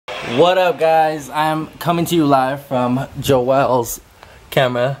What up, guys? I'm coming to you live from Joel's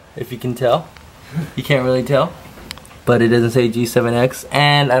camera, if you can tell. You can't really tell, but it doesn't say G7X,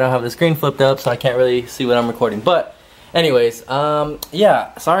 and I don't have the screen flipped up, so I can't really see what I'm recording. But anyways,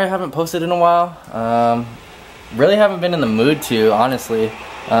 yeah, sorry I haven't posted in a while. Really haven't been in the mood to, honestly,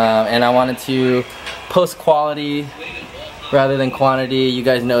 and I wanted to post quality rather than quantity. You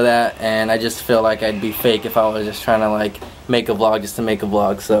guys know that, and I just feel like I'd be fake if I was just trying to like make a vlog just to make a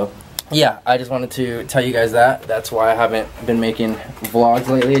vlog. So yeah, I just wanted to tell you guys that. That's why I haven't been making vlogs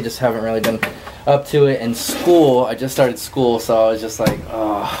lately. I just haven't really been up to it. In school, I just started school, so I was just like,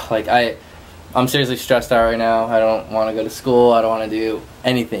 oh, like I'm seriously stressed out right now. I don't want to go to school. I don't want to do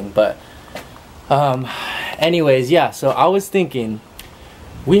anything. But anyways, yeah, so I was thinking,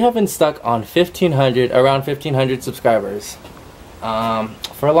 we have been stuck on around 1,500 subscribers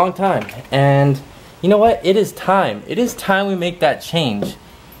for a long time, and you know what? It is time. It is time we make that change,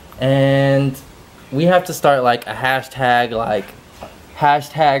 and we have to start like a hashtag, like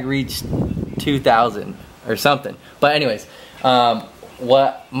hashtag reach 2,000 or something. But anyways,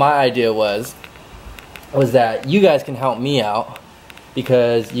 what my idea was that you guys can help me out,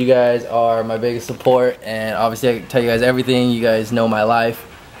 because you guys are my biggest support, and obviously I can tell you guys everything. You guys know my life.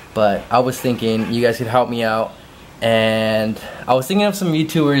 But I was thinking you guys could help me out, and I was thinking of some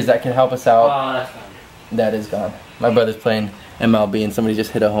YouTubers that could help us out. Oh, that's gone. That is gone. My brother's playing MLB, and somebody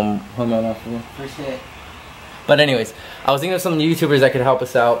just hit a home run off of me. Appreciate it. But anyways, I was thinking of some YouTubers that could help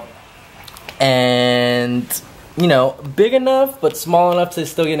us out, and you know, big enough but small enough to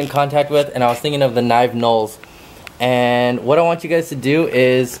still get in contact with. And I was thinking of the Knife Knowles. And what I want you guys to do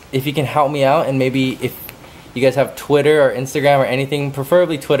is, if you can help me out, and maybe if you guys have Twitter or Instagram or anything,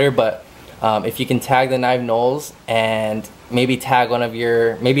 preferably Twitter, but if you can tag the Knife Knowles and maybe tag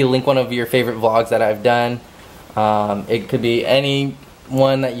maybe link one of your favorite vlogs that I've done. It could be any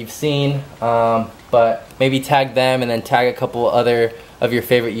one that you've seen, but maybe tag them, and then tag a couple other of your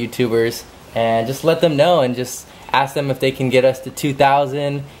favorite YouTubers, and just let them know, and just ask them if they can get us to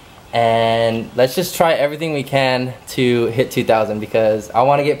 2,000. And let's just try everything we can to hit 2,000, because I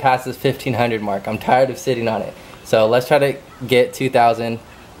want to get past this 1,500 mark. I'm tired of sitting on it. So let's try to get 2,000.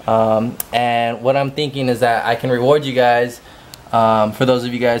 And what I'm thinking is that I can reward you guys. For those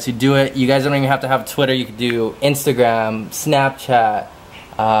of you guys who do it, you guys don't even have to have Twitter. You could do Instagram, Snapchat,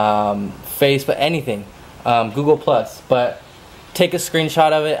 Facebook, anything, Google+. But take a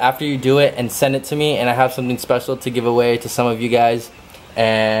screenshot of it after you do it and send it to me, and I have something special to give away to some of you guys.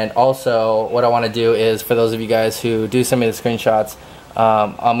 And also, what I want to do is, for those of you guys who do send me the screenshots,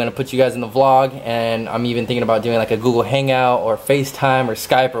 I'm going to put you guys in the vlog, and I'm even thinking about doing like a Google Hangout or FaceTime or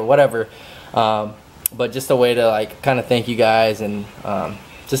Skype or whatever, but just a way to like kind of thank you guys, and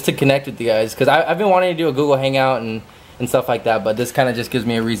just to connect with you guys, because I've been wanting to do a Google Hangout and stuff like that, but this kind of just gives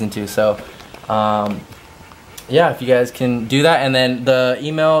me a reason to. So yeah, if you guys can do that, and then the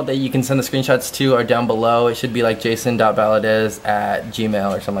email that you can send the screenshots to are down below. It should be like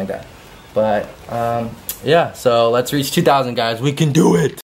jason.valadez@gmail or something like that. But yeah, so let's reach 2,000, guys. We can do it.